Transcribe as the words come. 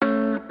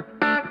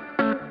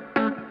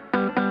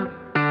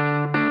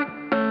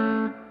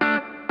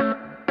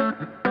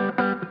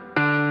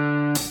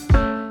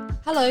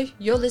Hello,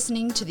 you're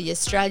listening to the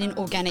Australian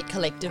Organic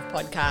Collective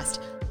podcast.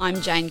 I'm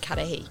Jane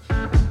Cudahy.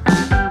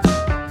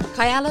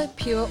 Kialla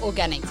Pure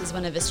Organics is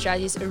one of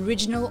Australia's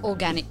original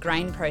organic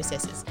grain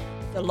processors,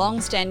 with a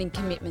long-standing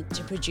commitment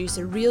to produce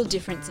a real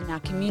difference in our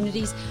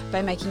communities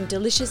by making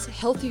delicious,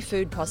 healthy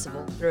food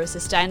possible through a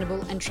sustainable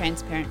and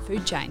transparent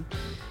food chain.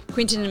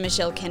 Quentin and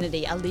Michelle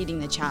Kennedy are leading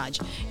the charge,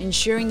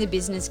 ensuring the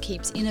business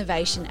keeps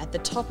innovation at the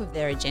top of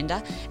their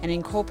agenda and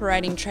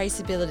incorporating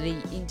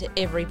traceability into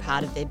every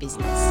part of their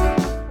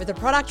business. With a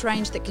product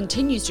range that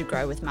continues to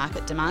grow with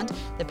market demand,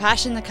 the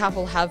passion the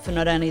couple have for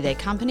not only their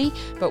company,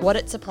 but what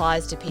it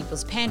supplies to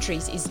people's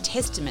pantries is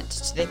testament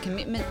to their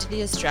commitment to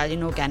the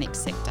Australian organic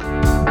sector.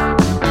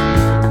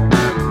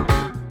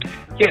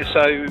 Yeah,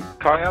 so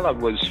Kialla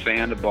was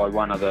founded by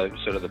one of the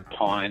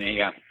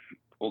pioneer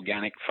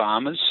organic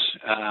farmers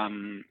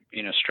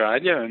in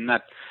Australia, and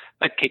that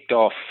kicked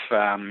off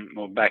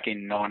back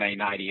in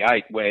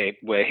 1988,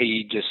 where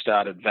he just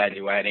started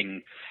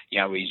valuating,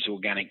 his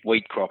organic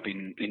wheat crop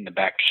in the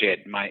back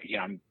shed,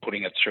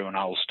 putting it through an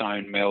old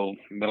stone mill,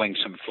 milling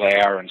some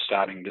flour, and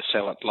starting to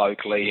sell it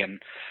locally, and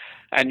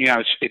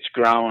it's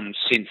grown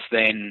since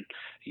then.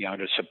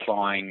 To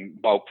supplying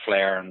bulk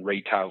flour and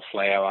retail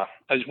flour,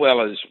 as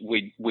well as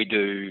we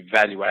do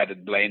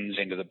value-added blends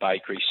into the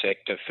bakery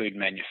sector, food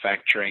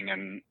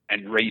manufacturing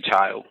and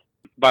retail,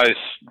 both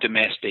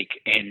domestic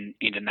and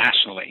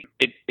internationally.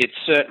 It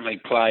certainly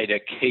played a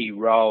key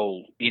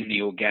role in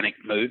the organic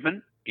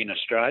movement in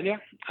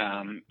Australia,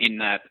 in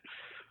that,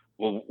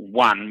 well,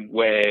 one,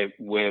 where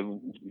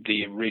one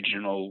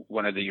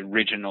of the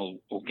original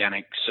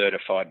organic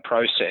certified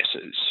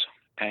processors.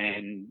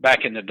 And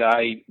back in the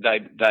day,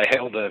 they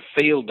held a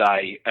field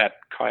day at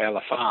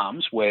Kialla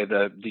Farms where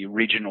the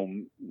original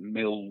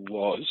mill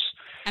was.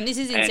 And this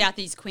is in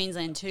southeast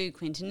Queensland too,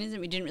 Quentin, isn't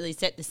it? We didn't really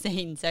set the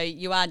scene, so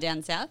you are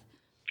down south?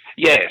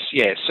 Yes.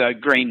 So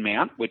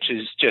Greenmount, which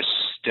is just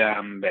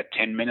about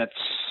 10 minutes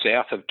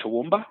south of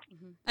Toowoomba.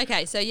 Mm-hmm.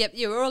 Okay, so yep,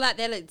 you were all out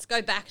there. Let's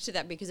go back to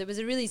that because it was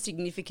a really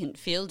significant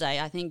field day.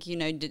 I think,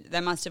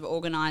 they must have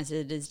organised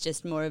it as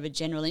just more of a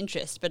general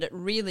interest, but it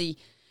really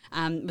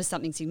was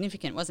something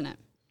significant, wasn't it?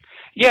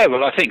 Yeah,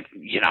 well, I think,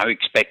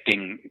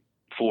 expecting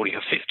 40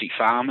 or 50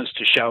 farmers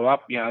to show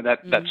up,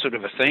 that sort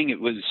of a thing.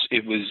 It was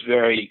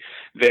very,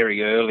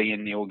 very early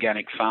in the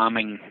organic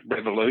farming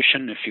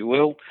revolution, if you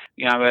will.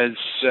 As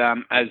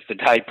the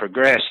day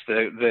progressed,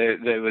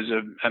 there was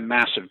a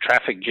massive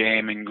traffic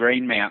jam in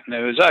Greenmount, and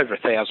there was over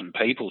 1,000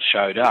 people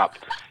showed up,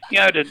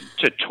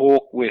 to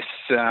talk with.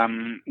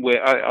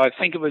 Where I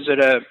think it was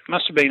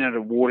must have been at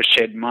a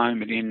watershed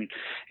moment in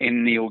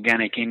the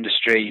organic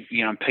industry.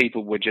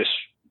 People were just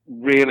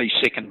really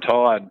sick and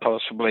tired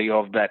possibly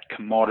of that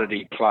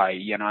commodity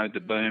play, the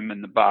boom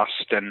and the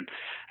bust, and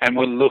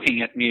we're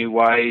looking at new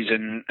ways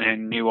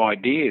and new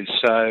ideas.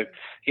 So,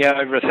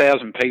 over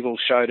 1,000 people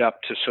showed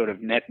up to sort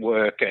of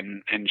network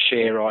and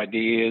share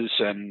ideas,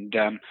 and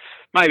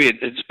maybe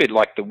it's a bit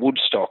like the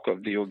Woodstock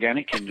of the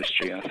organic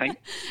industry, I think.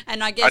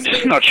 And I guess I'm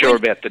just not sure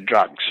about the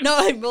drugs.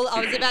 No, well,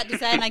 I was about to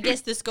say, and I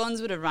guess the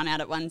scones would have run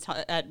out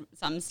at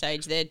some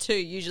stage there too.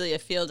 Usually a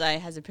field day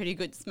has a pretty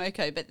good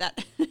smoko, but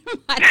that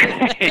might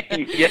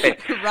have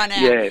run out.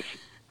 Yes.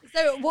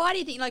 So why do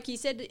you think, like you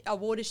said, a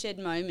watershed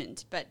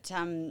moment, but,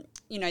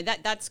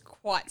 that's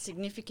quite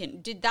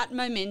significant. Did that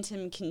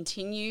momentum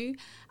continue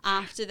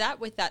after that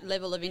with that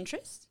level of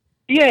interest?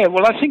 Yeah,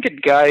 well, I think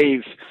it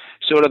gave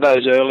sort of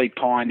those early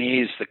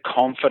pioneers the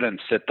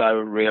confidence that they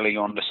were really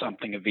onto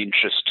something of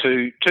interest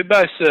to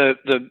both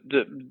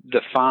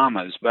the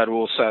farmers, but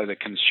also the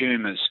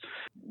consumers.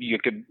 You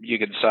could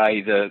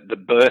say the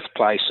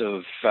birthplace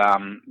of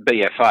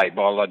BFA,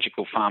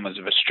 Biological Farmers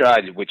of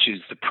Australia, which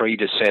is the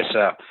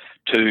predecessor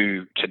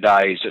to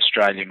today's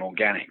Australian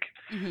Organic.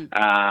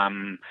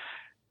 Mm-hmm.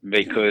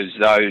 Because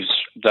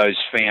those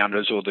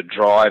founders or the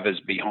drivers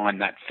behind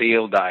that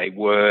field day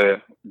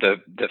were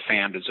the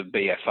founders of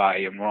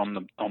BFA and were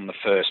on the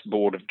first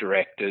board of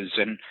directors,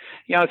 and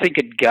I think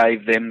it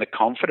gave them the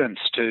confidence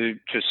to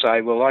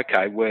say, well,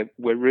 okay, we've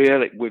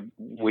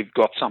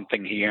got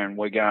something here, and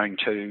we're going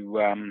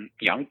to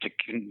to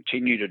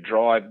continue to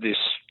drive this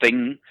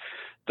thing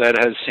that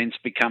has since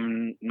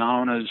become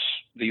known as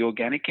the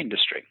organic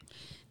industry.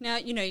 Now,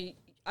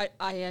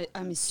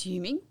 I'm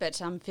assuming, but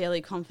I'm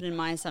fairly confident in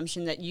my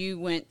assumption that you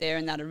weren't there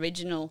in that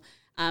original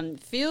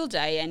field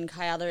day, and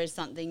Kialla is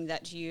something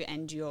that you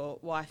and your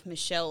wife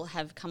Michelle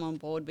have come on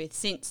board with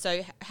since.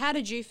 So how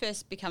did you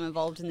first become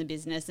involved in the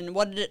business, and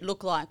what did it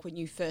look like when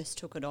you first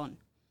took it on?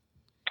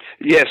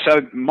 Yeah,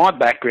 so my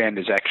background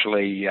is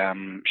actually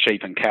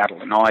sheep and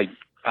cattle, and I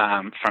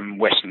from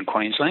Western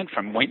Queensland,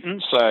 from Winton,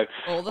 so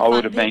all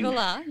the fun people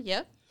are,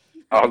 yep.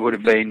 I would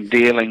have been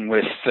dealing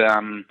with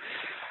the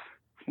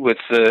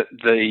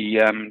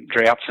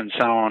droughts and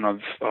so on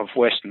of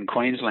Western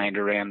Queensland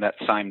around that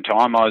same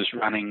time. I was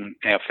running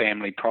our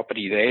family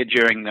property there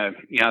during the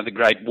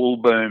great wool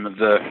boom of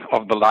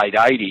the late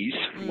 80s,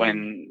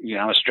 when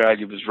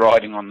Australia was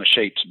riding on the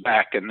sheep's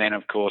back, and then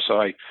of course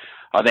I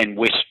then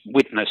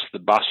witnessed the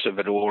bust of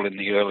it all in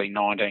the early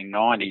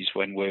 1990s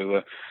when we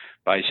were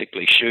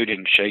basically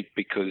shooting sheep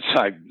because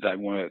they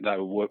were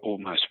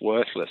almost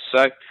worthless.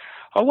 So I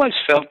always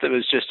felt there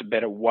was just a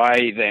better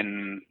way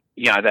than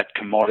that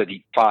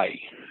commodity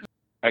play.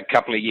 A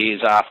couple of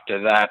years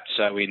after that,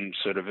 so in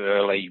sort of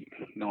early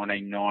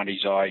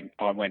 1990s,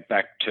 I went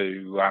back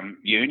to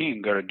uni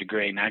and got a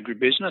degree in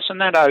agribusiness,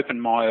 and that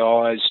opened my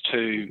eyes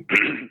to,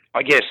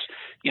 I guess,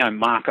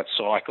 market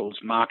cycles,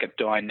 market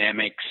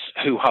dynamics,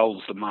 who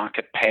holds the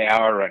market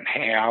power and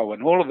how,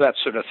 and all of that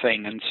sort of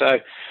thing. And so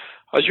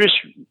I was just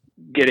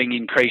getting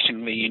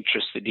increasingly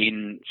interested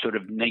in sort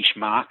of niche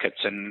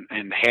markets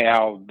and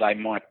how they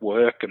might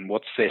work and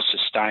what's their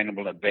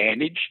sustainable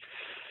advantage.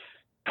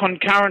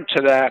 Concurrent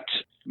to that,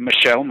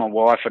 Michelle, my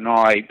wife, and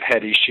I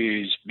had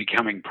issues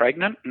becoming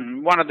pregnant,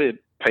 and one of the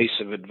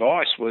pieces of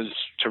advice was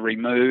to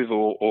remove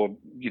or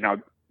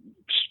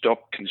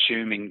stop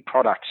consuming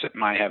products that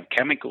may have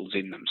chemicals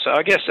in them. So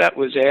I guess that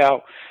was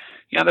that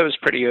was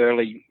pretty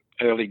early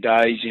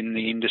days in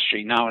the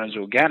industry known as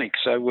organic.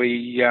 So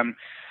we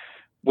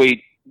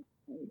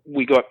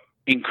got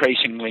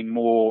increasingly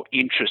more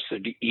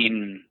interested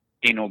in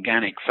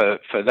organic.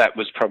 For that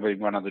was probably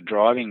one of the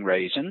driving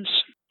reasons.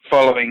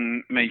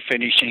 Following me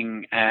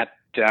finishing at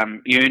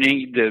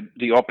uni,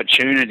 the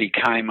opportunity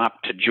came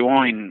up to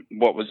join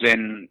what was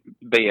then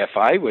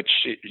BFA, which,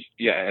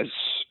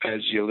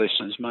 as your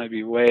listeners may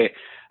be aware,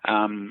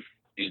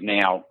 is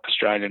now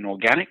Australian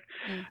Organic.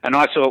 And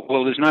I thought,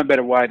 well, there's no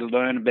better way to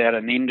learn about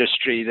an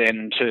industry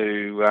than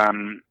to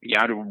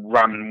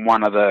run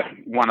one of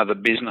the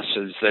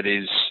businesses that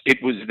is.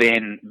 It was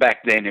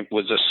back then it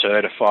was a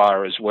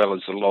certifier as well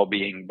as the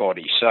lobbying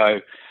body. So,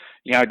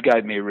 it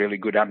gave me a really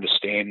good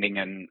understanding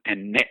and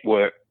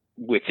network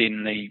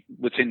within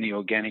the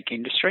organic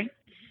industry.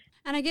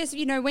 And I guess,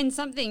 when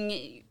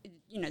something,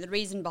 the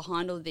reason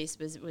behind all of this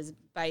was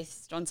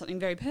based on something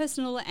very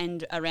personal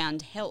and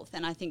around health,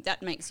 and I think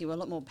that makes you a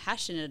lot more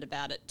passionate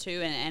about it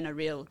too, and a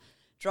real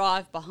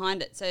drive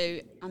behind it. So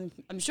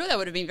I'm sure they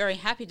would have been very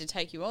happy to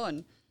take you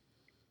on.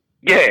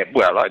 Yeah,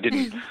 well, I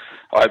didn't.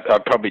 I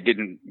probably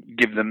didn't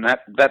give them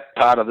that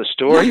part of the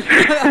story.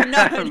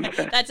 No,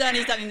 that's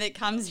only something that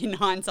comes in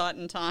hindsight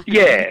and time.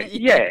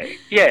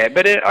 Yeah.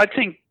 But I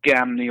think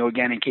the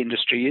organic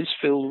industry is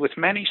filled with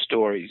many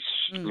stories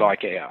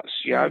like ours.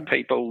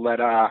 People that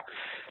are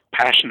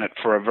passionate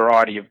for a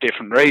variety of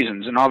different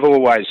reasons. And I've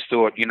always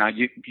thought, you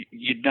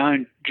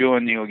don't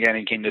join the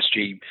organic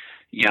industry,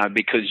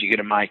 because you're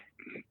going to make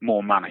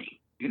more money.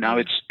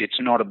 It's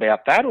not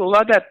about that,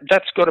 although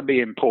that's got to be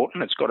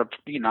important. It's got to,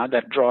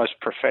 that drives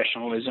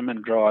professionalism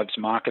and drives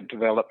market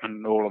development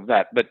and all of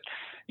that. But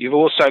you've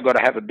also got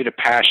to have a bit of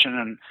passion,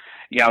 and,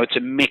 it's a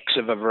mix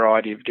of a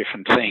variety of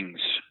different things.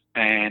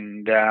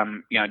 And,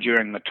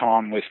 during the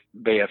time with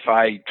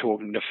BFA,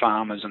 talking to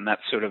farmers and that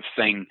sort of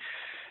thing,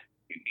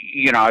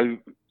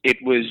 it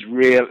was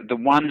real. The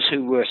ones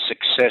who were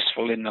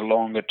successful in the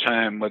longer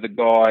term were the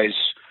guys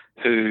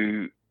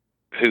who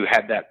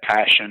had that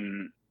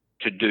passion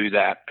to do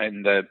that,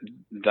 and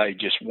they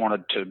just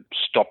wanted to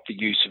stop the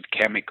use of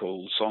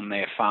chemicals on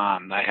their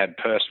farm. They had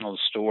personal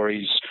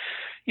stories,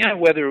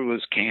 whether it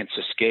was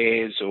cancer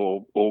scares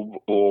or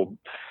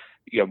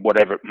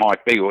whatever it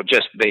might be, or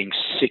just being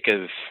sick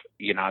of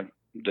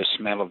the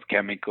smell of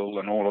chemical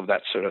and all of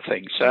that sort of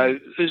thing. So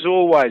there's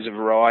always a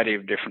variety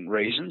of different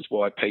reasons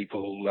why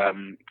people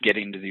get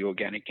into the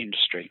organic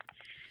industry.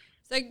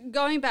 So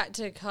going back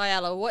to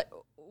Kialla,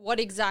 what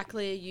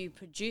exactly are you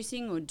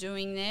producing or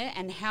doing there,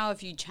 and how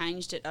have you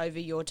changed it over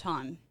your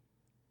time?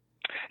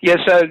 Yeah,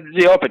 so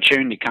the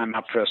opportunity came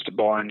up for us to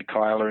buy into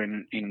Kialla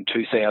in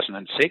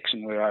 2006,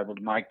 and we were able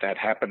to make that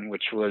happen,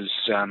 which was,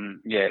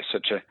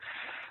 such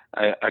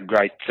a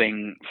great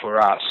thing for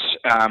us.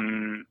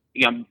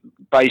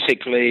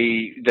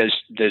 Basically,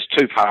 there's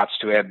two parts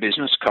to our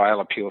business: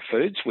 Kialla Pure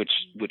Foods,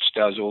 which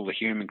does all the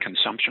human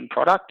consumption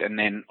product, and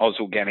then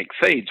Ausorganic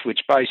Feeds,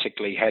 which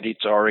basically had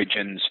its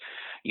origins,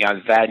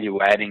 value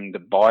adding the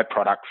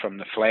byproduct from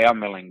the flour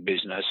milling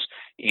business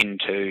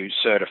into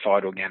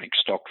certified organic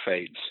stock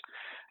feeds.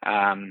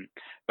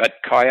 But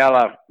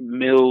Kialla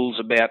mills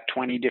about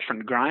 20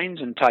 different grains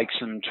and takes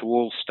them to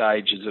all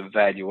stages of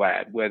value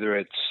add, whether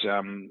it's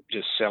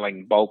just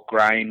selling bulk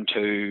grain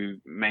to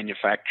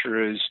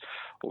manufacturers,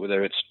 or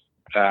whether it's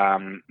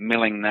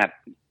milling that.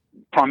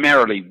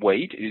 Primarily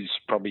wheat is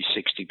probably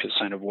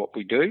 60% of what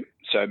we do.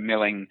 So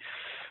milling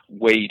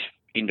wheat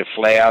into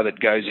flour that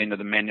goes into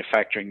the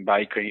manufacturing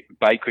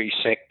bakery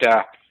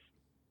sector,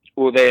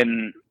 or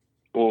then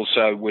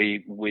also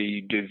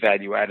we do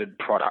value-added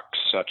products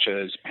such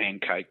as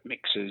pancake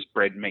mixes,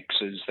 bread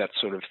mixes, that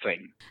sort of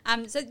thing.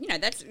 So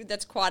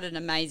that's quite an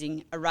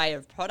amazing array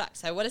of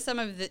products. So what are some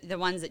of the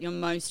ones that you're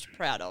most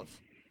proud of?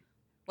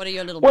 What are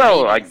your little?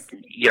 Well,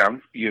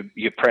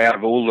 you're proud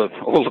of all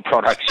the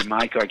products you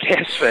make, I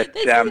guess. But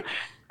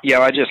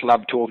I just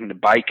love talking to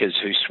bakers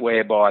who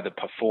swear by the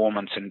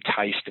performance and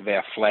taste of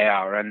our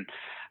flour, and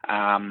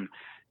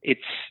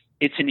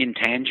it's an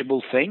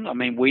intangible thing. I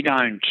mean, we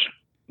don't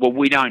well,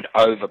 we don't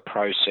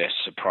over-process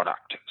the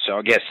product. So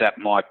I guess that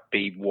might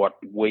be what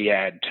we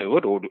add to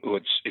it, or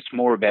it's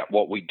more about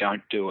what we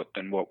don't do it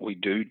than what we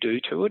do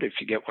to it,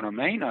 if you get what I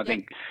mean. I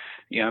think,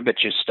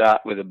 but you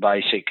start with a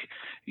basic,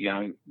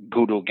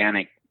 good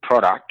organic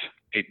product,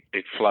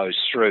 it flows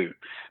through.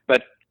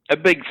 But a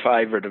big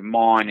favourite of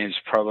mine is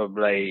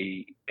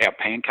probably our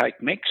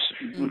pancake mix,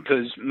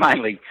 because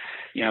mainly,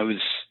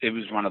 it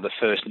was one of the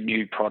first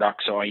new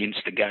products I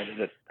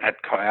instigated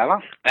at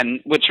Kialla, and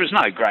which was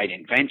no great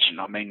invention.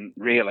 I mean,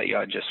 really,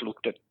 I just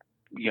looked at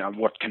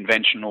what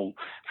conventional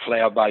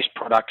flour-based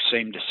products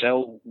seem to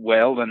sell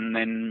well, and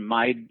then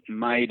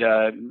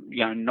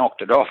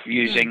knocked it off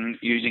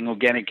using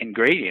organic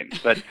ingredients.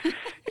 But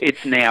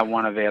it's now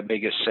one of our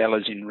biggest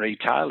sellers in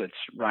retail. It's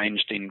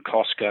ranged in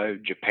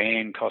Costco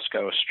Japan,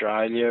 Costco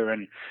Australia,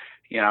 and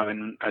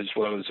as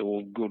well as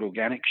all good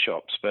organic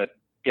shops. But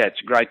yeah,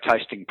 it's a great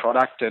tasting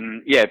product,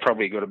 and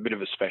probably got a bit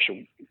of a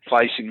special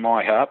place in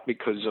my heart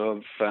because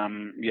of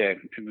it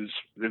was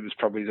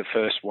probably the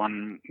first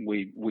one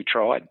we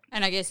tried.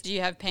 And I guess, do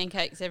you have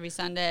pancakes every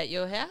Sunday at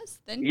your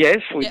house then? Yes,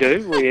 we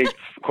do. We eat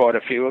quite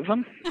a few of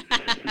them.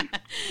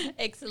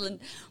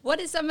 Excellent. What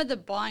are some of the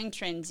buying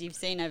trends you've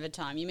seen over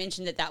time? You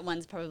mentioned that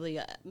one's probably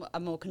a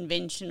more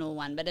conventional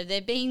one, but have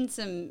there been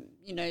some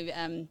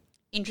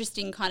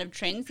interesting kind of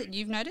trends that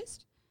you've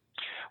noticed?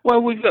 Well,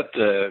 we've got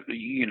the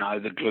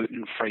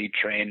gluten-free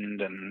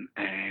trend,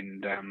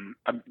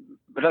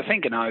 but I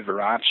think an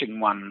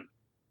overarching one,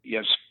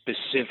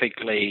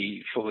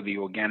 specifically for the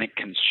organic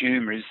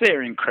consumer, is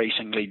they're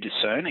increasingly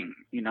discerning.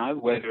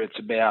 Whether it's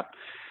about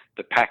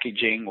the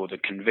packaging or the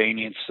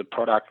convenience the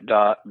product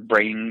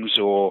brings,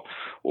 or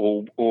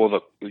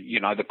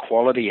the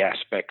quality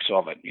aspects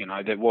of it.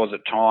 There was a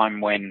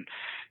time when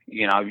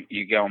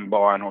you go and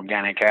buy an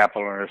organic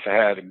apple, and if it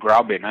had a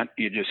grub in it,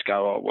 you just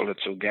go, oh, well,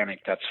 it's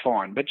organic, that's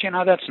fine. But,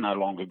 that's no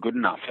longer good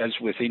enough. As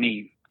with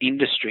any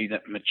industry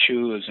that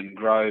matures and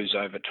grows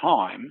over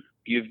time,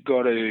 you've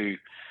got to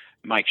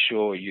make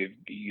sure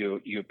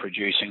you're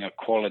producing a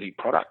quality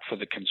product for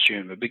the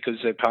consumer,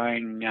 because they're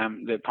paying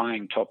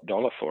top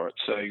dollar for it.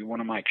 So you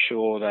want to make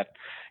sure that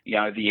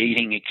the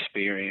eating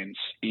experience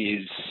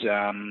is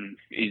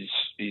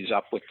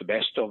up with the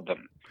best of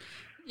them.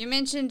 You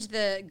mentioned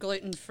the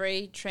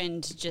gluten-free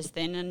trend just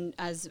then, and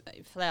as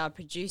flour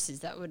producers,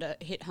 that would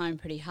hit home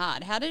pretty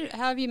hard. How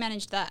have you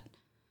managed that?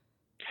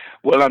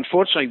 Well,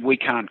 unfortunately, we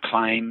can't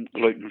claim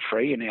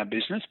gluten-free in our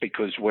business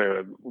because we're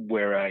a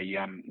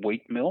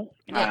wheat mill.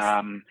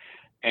 Yes.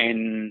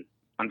 And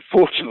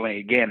unfortunately,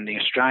 again, the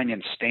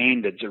Australian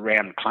standards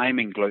around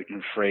claiming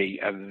gluten-free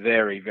are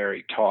very,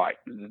 very tight.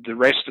 The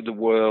rest of the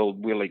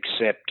world will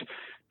accept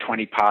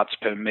 20 parts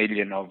per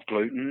million of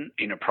gluten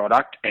in a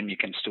product, and you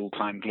can still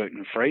claim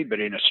gluten-free.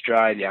 But in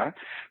Australia,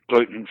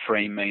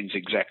 gluten-free means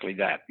exactly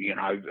that,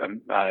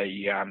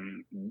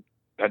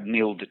 a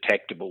nil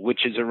detectable,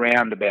 which is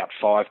around about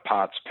 5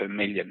 parts per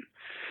million.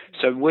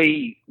 So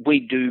we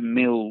do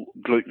mill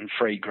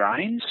gluten-free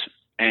grains,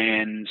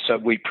 and so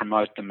we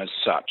promote them as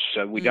such.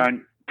 So we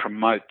don't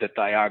promote that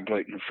they are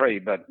gluten-free,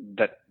 but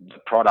that the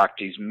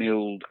product is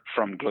milled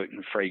from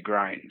gluten-free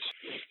grains.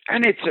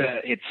 And it's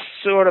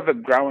sort of a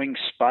growing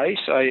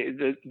space.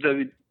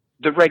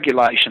 The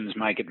regulations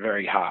make it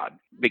very hard,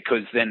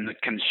 because then the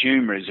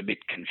consumer is a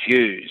bit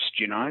confused.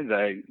 You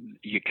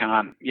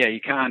can't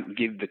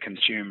give the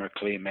consumer a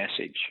clear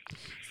message.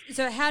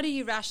 So how do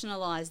you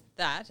rationalise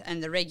that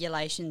and the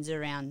regulations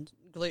around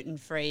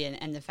gluten-free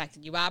and the fact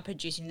that you are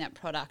producing that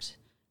product,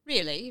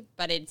 really,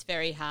 but it's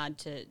very hard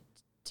to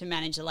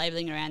manage the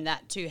labelling around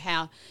that, to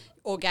how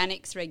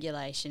organics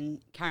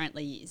regulation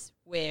currently is,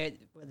 where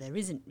there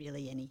isn't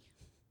really any?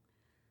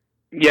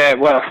 Yeah,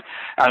 well,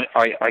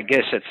 I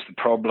guess it's the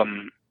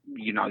problem,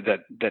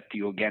 that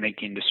the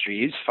organic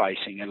industry is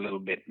facing a little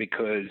bit,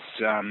 because,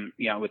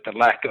 with the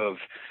lack of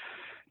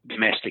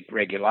domestic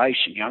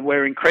regulation,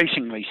 we're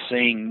increasingly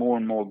seeing more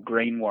and more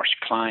greenwash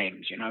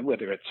claims,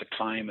 whether it's a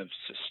claim of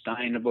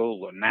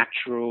sustainable or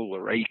natural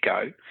or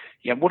eco.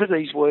 What do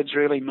these words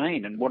really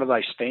mean, and what do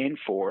they stand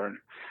for? And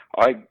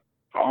I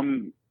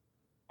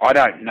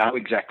don't know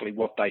exactly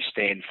what they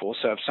stand for.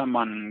 So if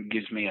someone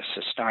gives me a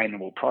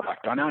sustainable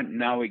product, I don't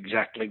know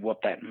exactly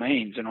what that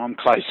means, and I'm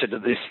closer to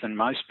this than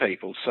most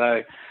people.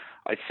 So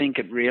I think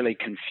it really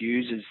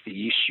confuses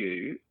the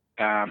issue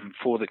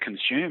for the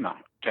consumer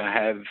to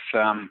have,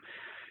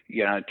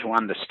 to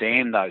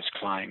understand those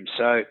claims.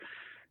 So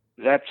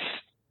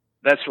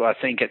that's why I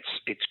think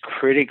it's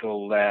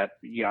critical that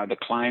the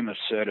claim of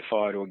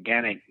certified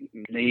organic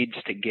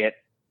needs to get,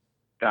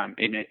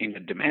 in a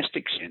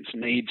domestic sense,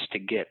 needs to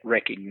get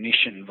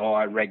recognition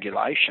via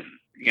regulation.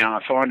 I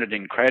find it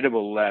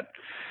incredible that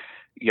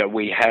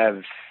we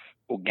have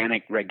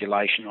organic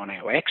regulation on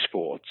our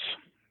exports,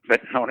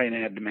 but not in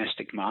our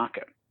domestic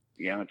market.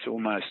 It's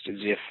almost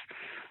as if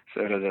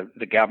sort of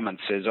the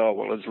government says, oh,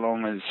 well, as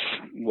long as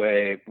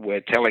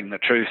we're telling the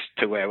truth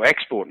to our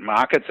export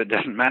markets, it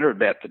doesn't matter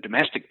about the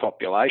domestic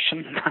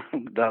population.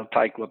 They'll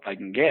take what they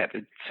can get.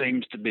 It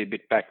seems to be a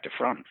bit back to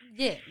front.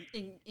 Yeah,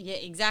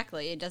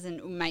 exactly. It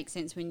doesn't make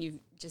sense when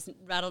you've just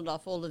rattled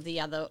off all of the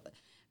other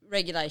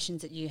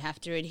regulations that you have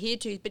to adhere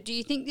to, but do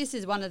you think this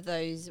is one of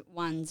those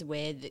ones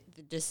where the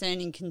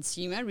discerning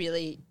consumer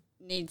really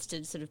needs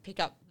to sort of pick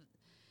up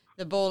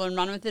the ball and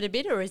run with it a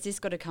bit, or has this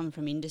got to come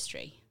from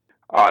industry?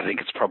 I think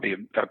it's probably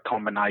a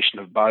combination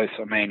of both.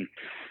 I mean,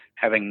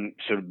 having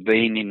sort of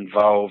been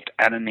involved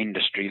at an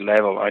industry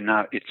level, I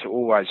know it's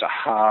always a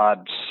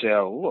hard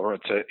sell, or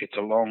it's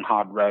a long,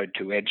 hard road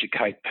to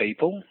educate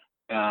people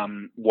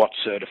what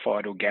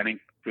certified organic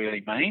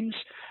really means,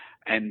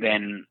 and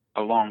then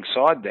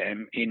alongside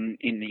them, in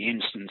the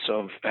instance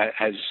of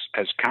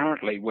as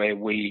currently where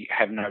we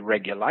have no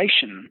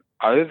regulation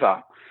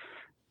over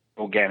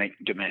organic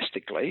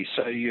domestically,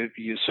 so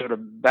you're sort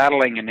of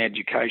battling an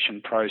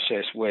education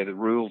process where the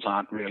rules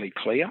aren't really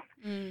clear,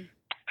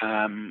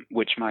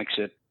 which makes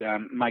it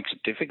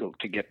difficult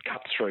to get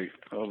cut through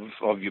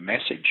of your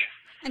message.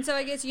 And so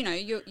I guess,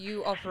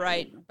 you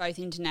operate both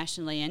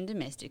internationally and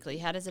domestically.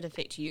 How does it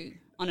affect you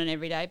on an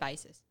everyday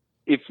basis?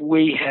 If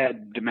we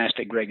had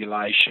domestic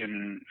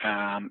regulation,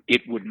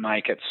 it would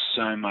make it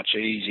so much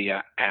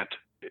easier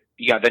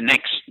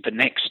the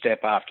next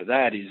step after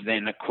that is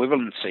then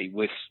equivalency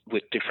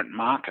with different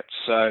markets.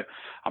 So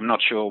I'm not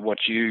sure what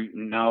you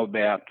know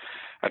about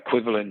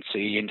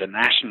equivalency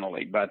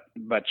internationally, but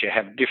you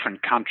have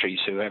different countries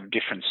who have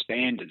different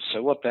standards.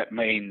 So what that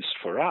means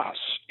for us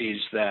is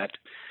that,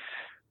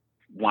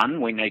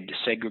 one, we need to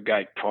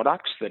segregate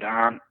products that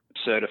aren't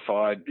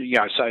certified.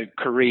 So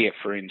Korea,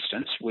 for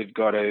instance, we've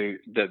got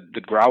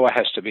the grower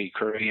has to be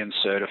Korean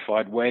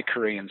certified. We're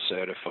Korean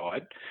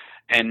certified.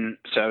 And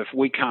so if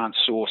we can't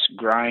source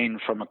grain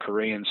from a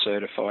Korean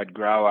certified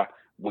grower,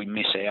 we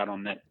miss out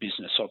on that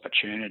business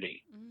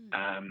opportunity.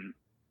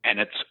 And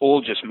it's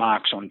all just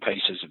marks on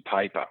pieces of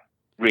paper,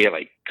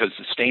 really, because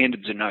the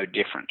standards are no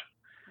different.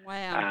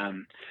 Wow.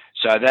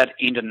 So that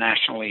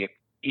international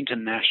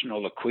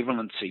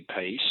equivalency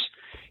piece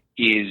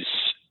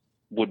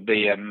would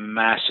be a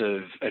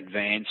massive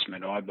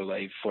advancement, I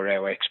believe, for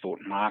our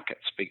export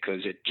markets,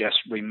 because it just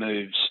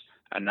removes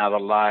another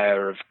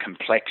layer of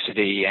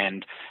complexity,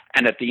 and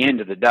at the end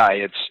of the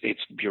day,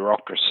 it's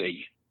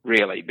bureaucracy,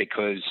 really,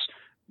 because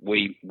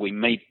we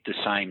meet the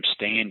same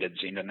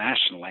standards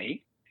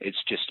internationally.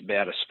 It's just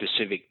about a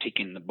specific tick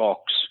in the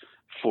box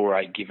for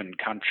a given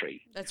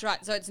country. That's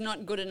right. So it's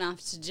not good enough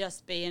to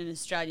just be an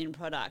Australian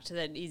product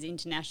that is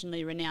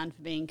internationally renowned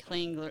for being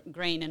clean,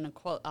 green, and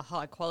a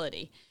high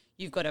quality.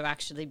 You've got to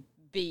actually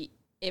be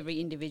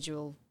every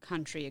individual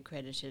country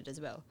accredited as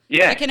well.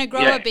 Yeah. So can a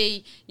grower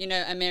be,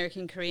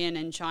 American, Korean,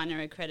 and China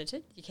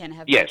accredited? You can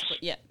have multiple.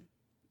 Yes.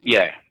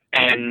 Yeah.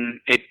 And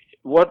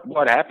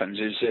what happens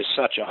is there's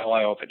such a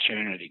high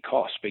opportunity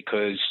cost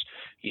because,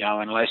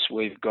 unless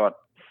we've got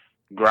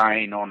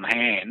grain on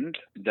hand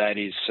that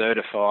is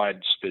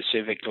certified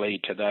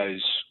specifically to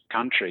those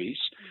countries,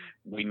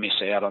 we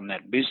miss out on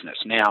that business.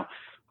 Now,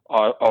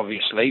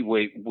 obviously,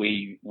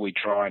 we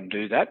try and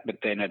do that, but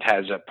then it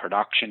has a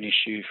production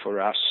issue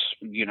for us.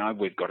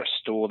 We've got to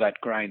store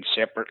that grain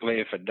separately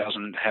if it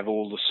doesn't have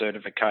all the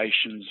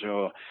certifications,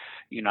 or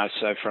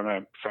so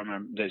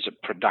there's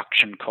a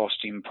production cost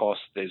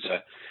impost, there's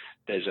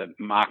a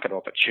market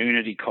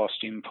opportunity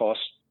cost impost.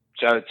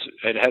 So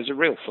it has a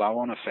real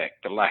flow-on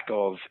effect, the lack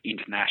of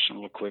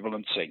international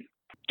equivalency.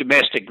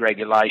 Domestic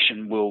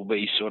regulation will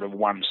be sort of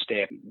one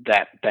step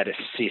that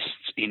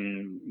assists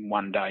in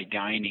one day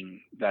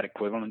gaining that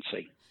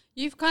equivalency.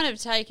 You've kind of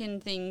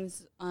taken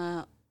things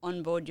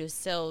on board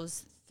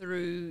yourselves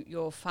through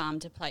your farm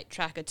to plate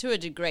tracker to a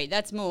degree.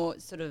 That's more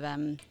sort of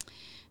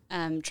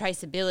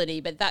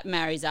traceability, but that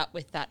marries up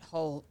with that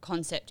whole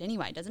concept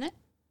anyway, doesn't it?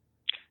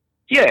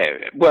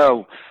 Yeah,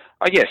 well,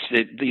 I guess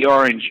the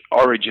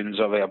origins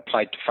of our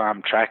plate to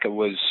farm tracker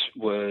was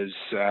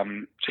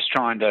just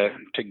trying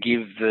to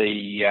give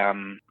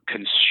the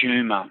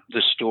consumer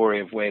the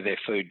story of where their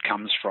food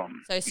comes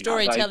from. So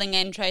storytelling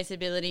and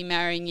traceability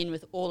marrying in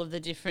with all of the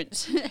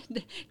different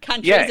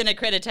countries and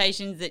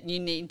accreditations that you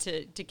need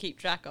to keep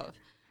track of.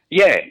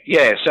 Yeah.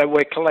 So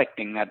we're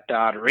collecting that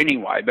data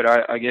anyway, but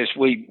I guess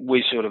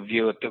we sort of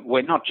view it that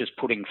we're not just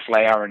putting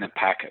flour in a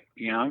packet.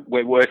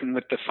 We're working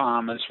with the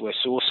farmers. We're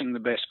sourcing the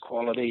best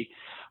quality.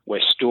 We're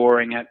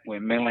storing it. We're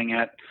milling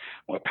it.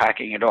 We're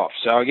packing it off.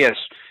 So I guess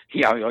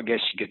you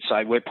could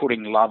say we're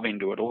putting love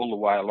into it all the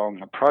way along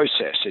the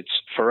process.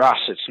 For us,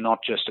 it's not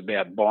just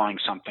about buying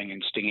something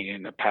and sticking it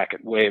in a packet.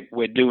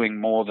 We're doing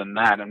more than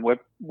that, and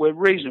we're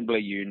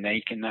reasonably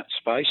unique in that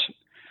space.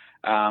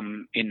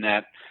 In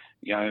that,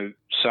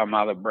 some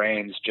other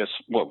brands just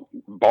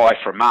buy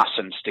from us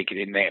and stick it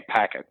in their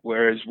packet,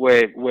 whereas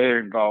we're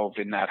involved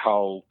in that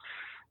whole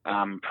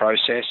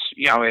process.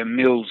 Our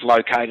mill's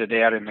located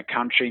out in the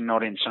country,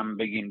 not in some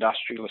big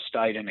industrial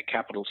estate in a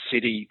capital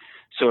city,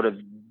 sort of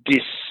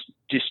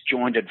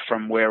disjointed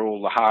from where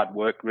all the hard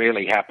work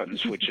really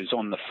happens, which is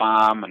on the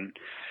farm and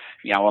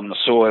on the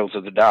soils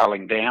of the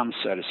Darling Downs,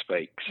 so to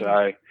speak.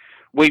 So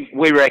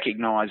we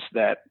recognise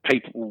that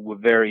people were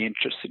very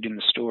interested in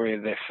the story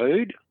of their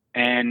food,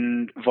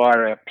 and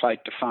via our plate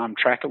to farm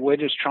tracker, we're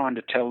just trying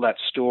to tell that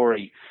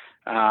story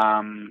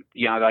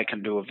They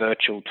can do a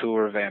virtual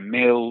tour of our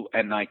mill,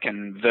 and they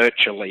can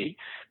virtually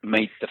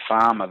meet the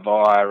farmer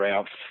via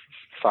our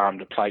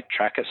farm-to-plate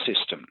tracker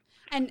system.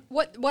 And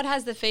what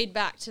has the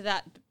feedback to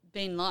that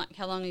been like?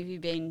 How long have you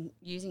been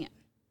using it?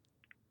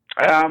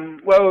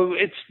 Well,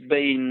 it's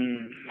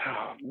been,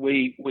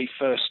 we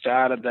first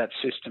started that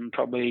system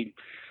probably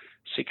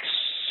six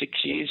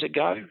years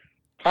ago.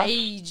 Plus.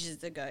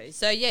 Ages ago.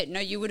 So,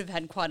 you would have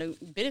had quite a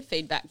bit of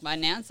feedback by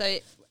now. So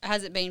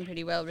has it been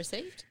pretty well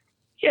received?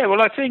 Yeah,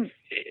 well, I think,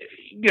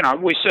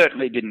 we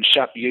certainly didn't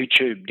shut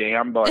YouTube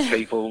down by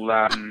people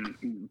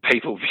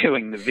people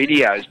viewing the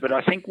videos, but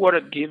I think what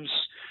it gives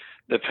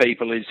the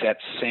people is that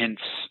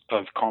sense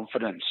of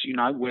confidence.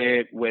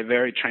 We're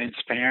very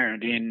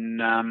transparent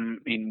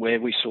in where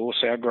we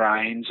source our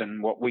grains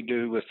and what we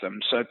do with them.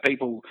 So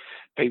people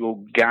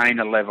gain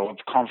a level of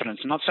confidence,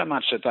 not so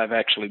much that they've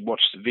actually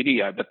watched the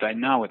video, but they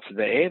know it's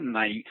there, and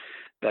they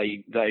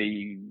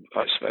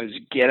I suppose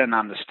get an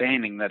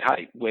understanding that,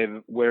 hey,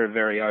 we're a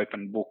very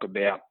open book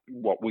about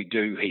what we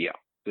do here.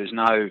 There's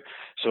no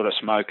sort of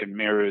smoke and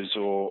mirrors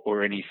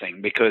or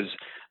anything, because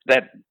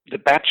the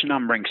batch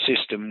numbering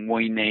system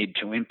we need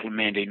to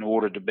implement in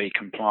order to be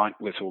compliant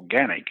with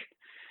organic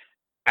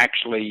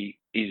actually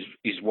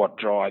is what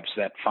drives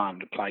that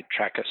farm-to-plate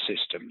tracker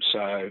system.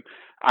 So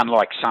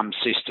unlike some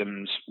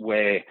systems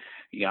where,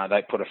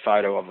 they put a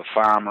photo of a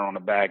farmer on a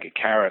bag of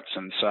carrots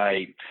and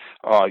say,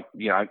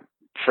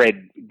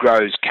 Fred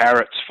grows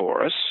carrots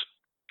for us,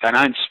 they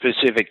don't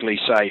specifically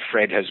say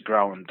Fred has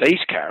grown these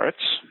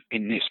carrots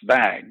in this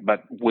bag,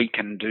 but we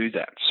can do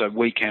that. So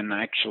we can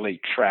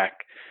actually track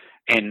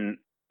and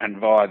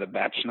via the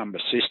batch number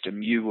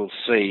system, you will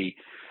see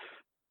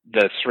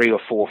the 3 or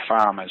 4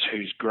 farmers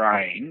whose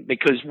grain,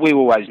 because we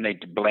always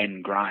need to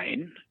blend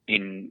grain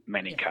in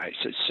many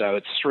cases. So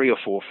it's 3 or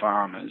 4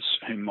 farmers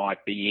who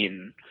might be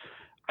in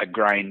a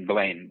grain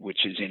blend,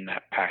 which is in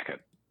that packet.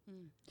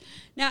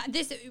 Now,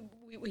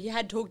 we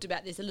had talked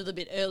about this a little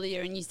bit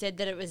earlier, and you said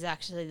that it was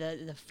actually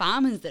the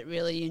farmers that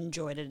really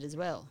enjoyed it as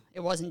well. It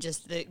wasn't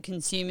just the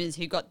consumers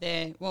who got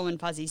their warm and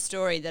fuzzy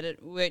story, that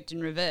it worked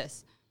in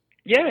reverse.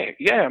 Yeah.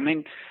 I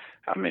mean,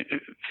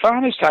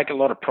 farmers take a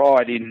lot of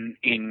pride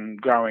in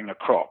growing a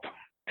crop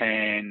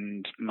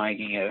and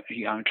making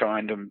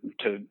trying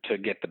to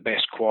get the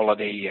best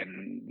quality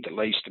and the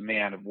least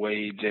amount of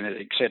weeds in it,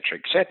 etc.,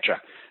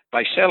 etc.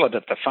 They sell it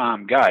at the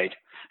farm gate,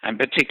 and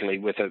particularly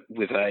with a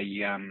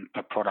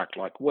product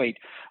like wheat.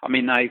 I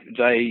mean,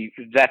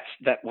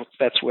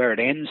 that's where it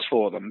ends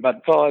for them.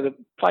 But via the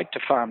plate to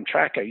farm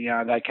tracker,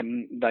 they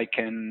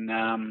can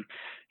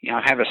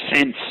have a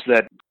sense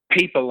that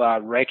people are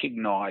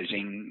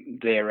recognising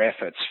their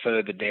efforts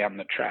further down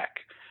the track.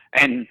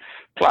 And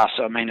plus,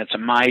 I mean, it's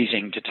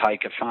amazing to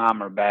take a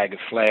farmer a bag of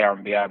flour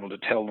and be able to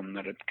tell them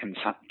that it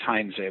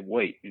contains their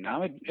wheat.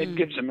 It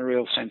gives them a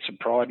real sense of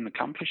pride and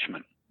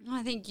accomplishment.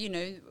 I think,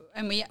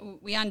 and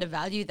we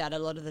undervalue that a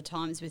lot of the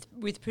times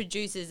with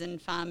producers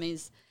and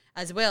farmers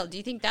as well. Do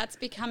you think that's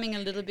becoming a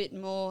little bit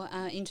more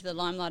into the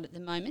limelight at the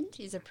moment,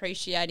 is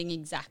appreciating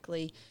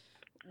exactly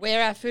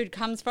where our food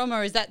comes from,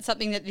 or is that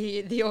something that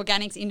the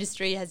organics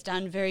industry has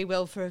done very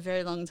well for a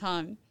very long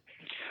time?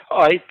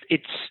 Oh,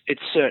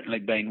 it's certainly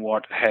been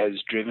what has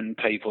driven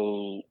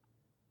people.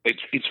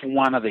 It's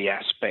one of the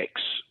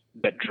aspects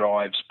that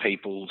drives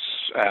people's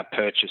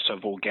purchase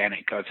of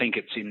organic. I think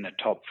it's in the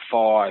top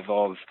 5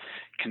 of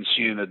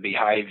consumer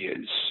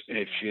behaviours.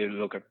 If you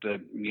look at the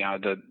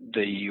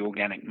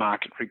organic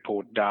market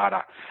report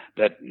data,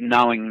 that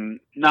knowing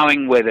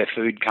where their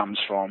food comes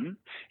from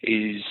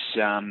is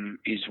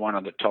one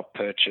of the top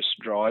purchase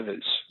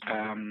drivers,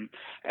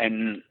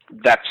 and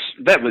that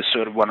was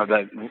sort of one of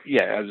the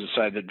as I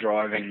say, the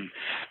driving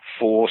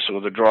force or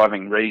the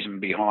driving reason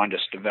behind us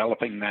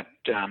developing that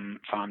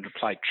farm to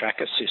plate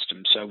tracker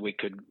system, so we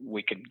could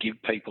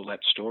give people that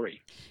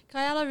story.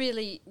 Kialla,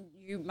 really,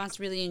 you must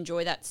really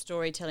enjoy that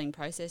storytelling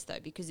process though,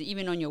 because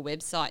even on your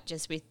website,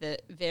 just with the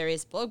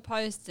various blog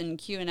posts and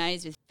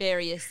Q&As with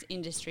various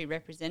industry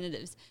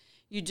representatives,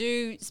 you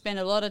do spend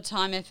a lot of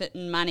time, effort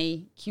and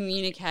money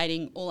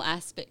communicating all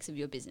aspects of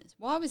your business.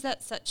 Why was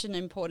that such an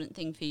important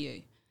thing for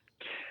you?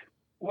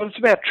 Well, it's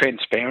about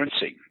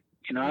transparency.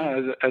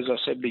 As I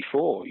said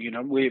before,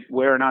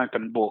 we're an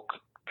open book,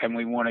 and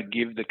we want to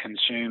give the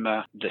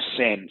consumer the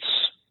sense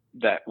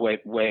that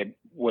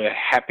we're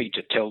happy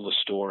to tell the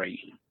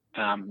story.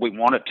 We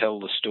want to tell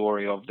the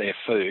story of their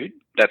food.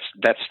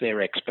 That's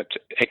their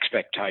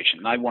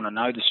expectation. They want to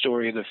know the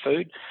story of the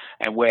food,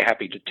 and we're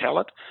happy to tell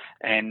it.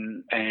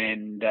 And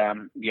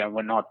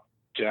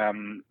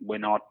we're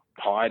not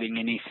hiding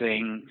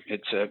anything.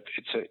 It's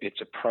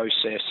a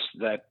process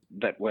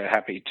that we're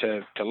happy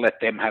to let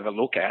them have a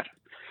look at.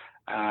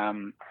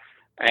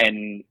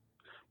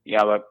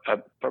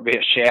 Probably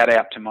a shout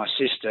out to my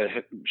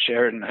sister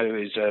Sheridan, who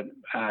is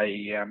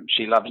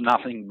she loves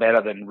nothing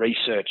better than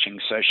researching,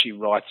 so she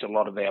writes a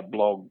lot of our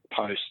blog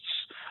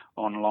posts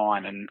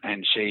online,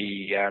 and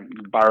she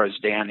burrows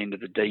down into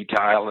the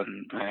detail,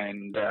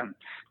 and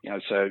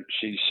so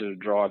she sort of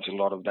drives a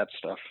lot of that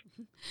stuff.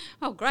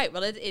 Oh, great.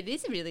 Well, it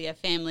is really a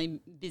family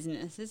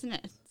business, isn't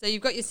it? So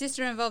you've got your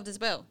sister involved as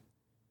well?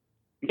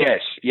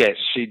 Yes,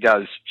 she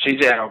does.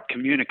 She's our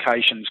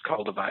communications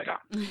cultivator,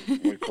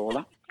 we call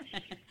her.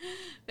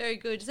 Very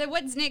good. So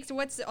what's next?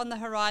 What's on the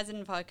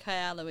horizon for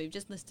Kialla? We've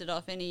just listed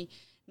off any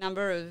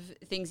number of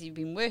things you've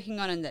been working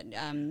on and that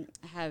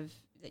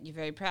that you're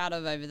very proud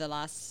of over the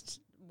last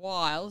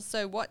while.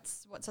 So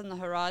what's on the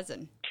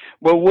horizon?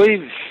 Well,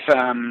 we've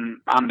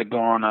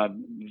undergone a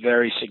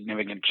very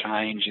significant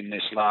change in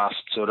this last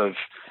sort of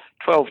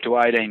 12 to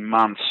 18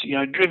 months,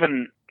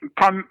 driven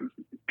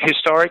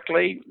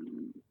historically.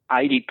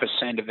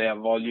 80% of our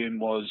volume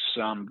was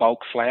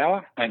bulk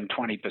flour and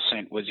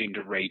 20% was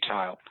into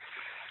retail.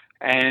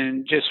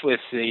 And just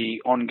with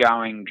the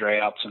ongoing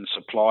droughts and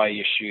supply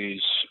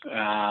issues,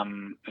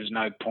 there's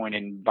no point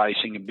in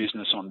basing a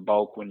business on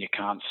bulk when you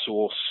can't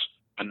source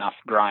enough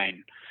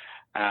grain.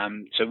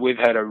 So we've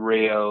had a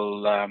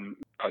real,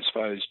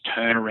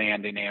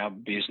 turnaround in our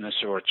business,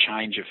 or a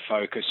change of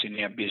focus in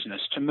our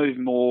business to move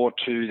more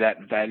to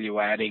that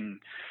value-adding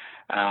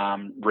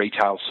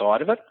retail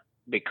side of it,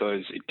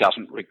 because it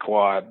doesn't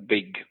require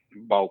big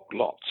bulk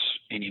lots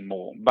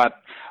anymore.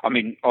 But,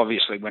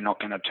 obviously we're not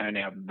going to turn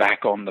our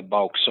back on the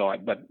bulk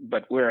side, but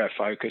where our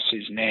focus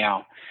is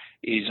now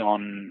is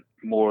on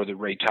more of the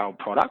retail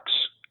products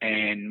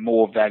and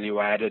more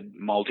value-added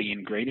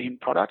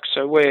multi-ingredient products.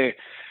 So we've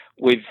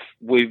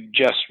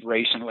just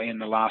recently, in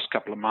the last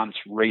couple of months,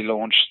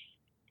 relaunched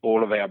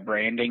all of our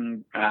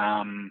branding,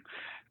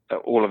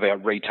 all of our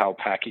retail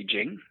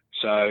packaging.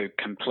 So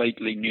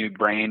completely new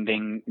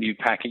branding, new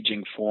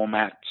packaging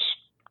formats,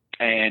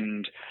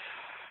 and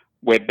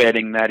we're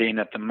bedding that in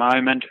at the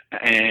moment,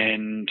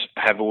 and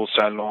have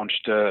also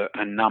launched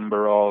a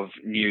number of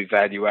new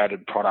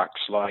value-added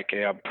products like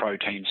our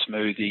protein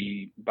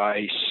smoothie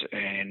base,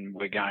 and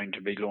we're going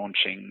to be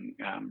launching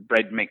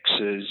bread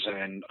mixes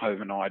and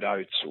overnight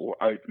oats or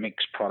oat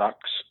mix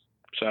products.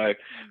 So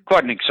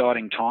quite an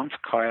exciting time for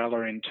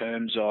Kialla in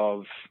terms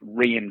of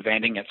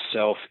reinventing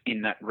itself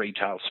in that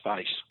retail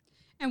space.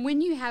 And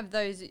when you have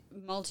those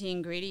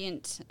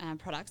multi-ingredient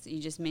products that you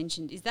just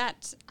mentioned, is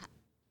that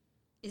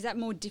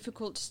more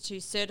difficult to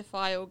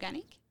certify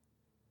organic?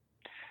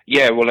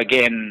 Yeah, well,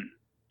 again,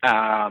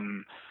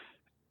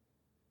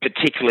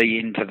 particularly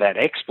into that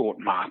export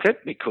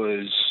market,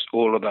 because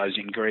all of those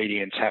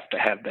ingredients have to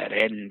have that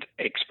end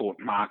export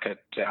market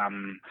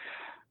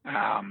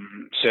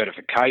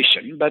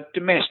certification. But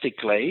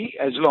domestically,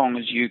 as long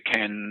as you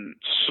can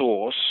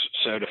source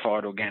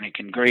certified organic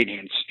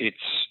ingredients,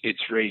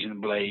 it's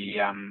reasonably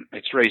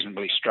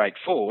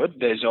straightforward.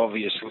 There's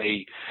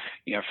obviously,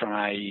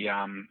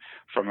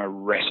 from a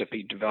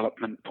recipe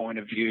development point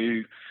of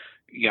view,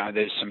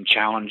 there's some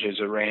challenges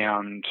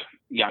around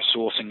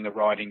sourcing the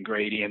right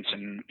ingredients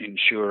and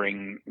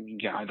ensuring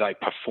they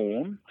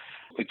perform.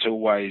 It's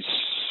always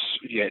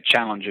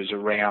challenges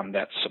around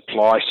that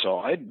supply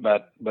side,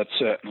 but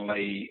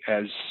certainly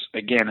as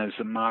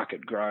the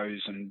market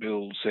grows and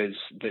builds,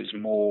 there's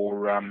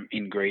more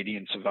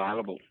ingredients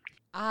available.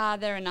 Are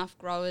there enough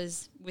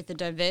growers with the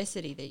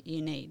diversity that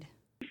you need?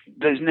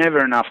 There's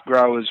never enough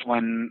growers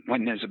when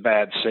there's a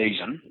bad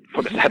season,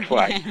 put it that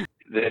way.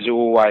 There's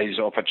always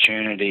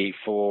opportunity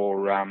for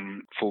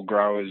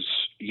growers,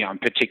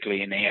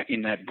 particularly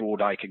in that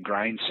broadacre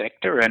grain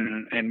sector,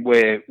 and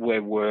we're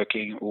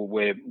working, or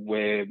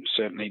we're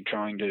certainly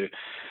trying to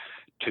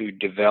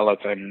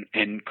develop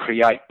and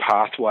create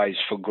pathways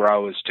for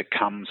growers to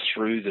come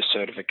through the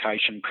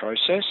certification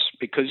process,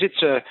 because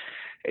it's a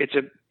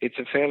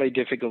fairly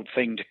difficult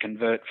thing to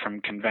convert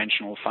from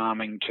conventional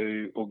farming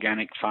to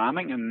organic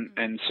farming,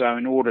 and so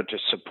in order to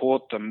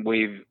support them,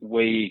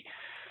 we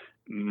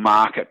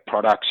market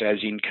products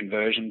as in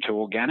conversion to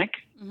organic,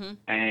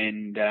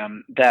 and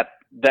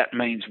that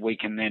means we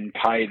can then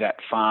pay that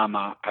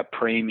farmer a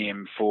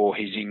premium for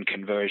his in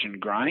conversion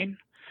grain,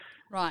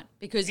 right?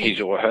 Because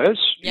his or hers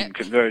in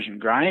conversion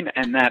grain,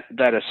 and that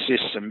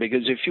assists them,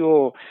 because if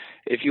you're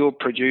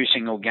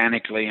producing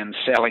organically and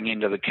selling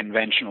into the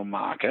conventional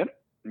market,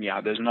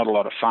 there's not a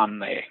lot of fun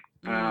there.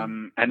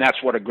 And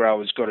that's what a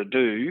grower's got to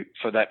do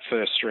for that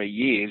first 3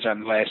 years,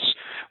 unless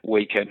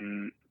we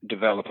can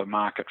develop a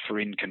market for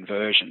in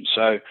conversion.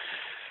 So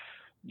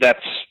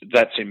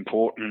that's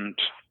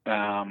important,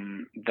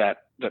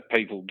 that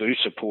people do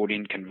support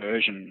in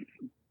conversion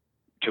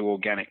to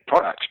organic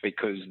products,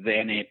 because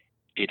then it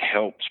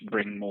helps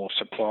bring more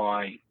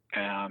supply,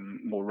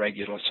 more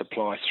regular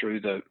supply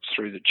through the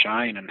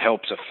chain, and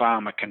helps a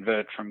farmer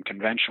convert from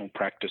conventional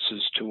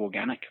practices to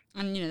organic.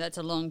 And that's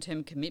a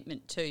long-term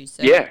commitment too.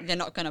 So they're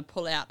not going to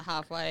pull out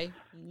halfway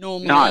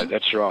normally. No,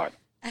 that's right.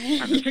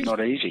 And it's not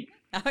easy.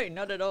 No,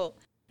 not at all.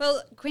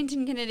 Well,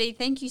 Quentin Kennedy,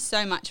 thank you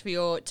so much for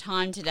your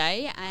time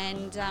today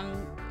and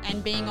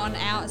being on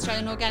our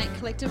Australian Organic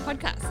Collective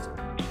podcast.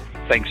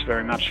 Thanks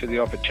very much for the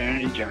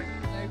opportunity, Jane.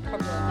 No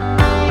problem.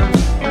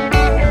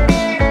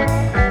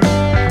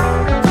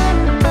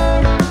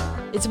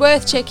 It's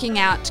worth checking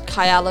out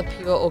Kialla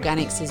Pure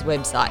Organics'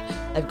 website.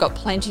 They've got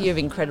plenty of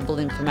incredible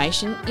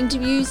information,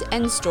 interviews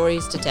and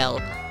stories to tell.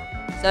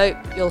 So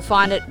you'll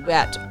find it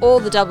at all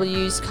the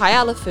W's,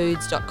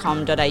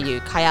 kiallafoods.com.au.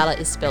 Kialla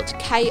is spelt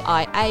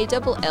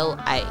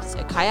Kialla, so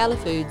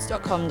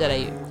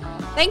kiallafoods.com.au.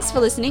 Thanks for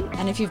listening,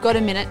 and if you've got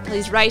a minute,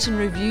 please rate and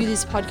review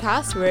this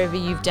podcast wherever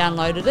you've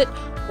downloaded it,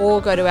 or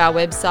go to our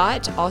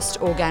website,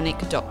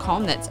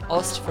 ausorganic.com, that's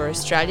Aust for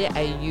Australia,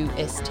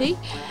 AUST.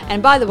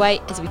 And by the way,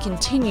 as we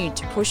continue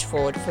to push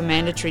forward for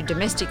mandatory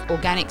domestic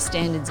organic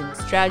standards in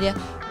Australia,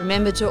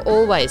 remember to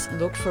always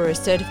look for a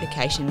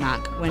certification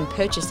mark when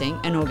purchasing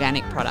an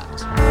organic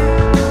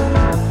product.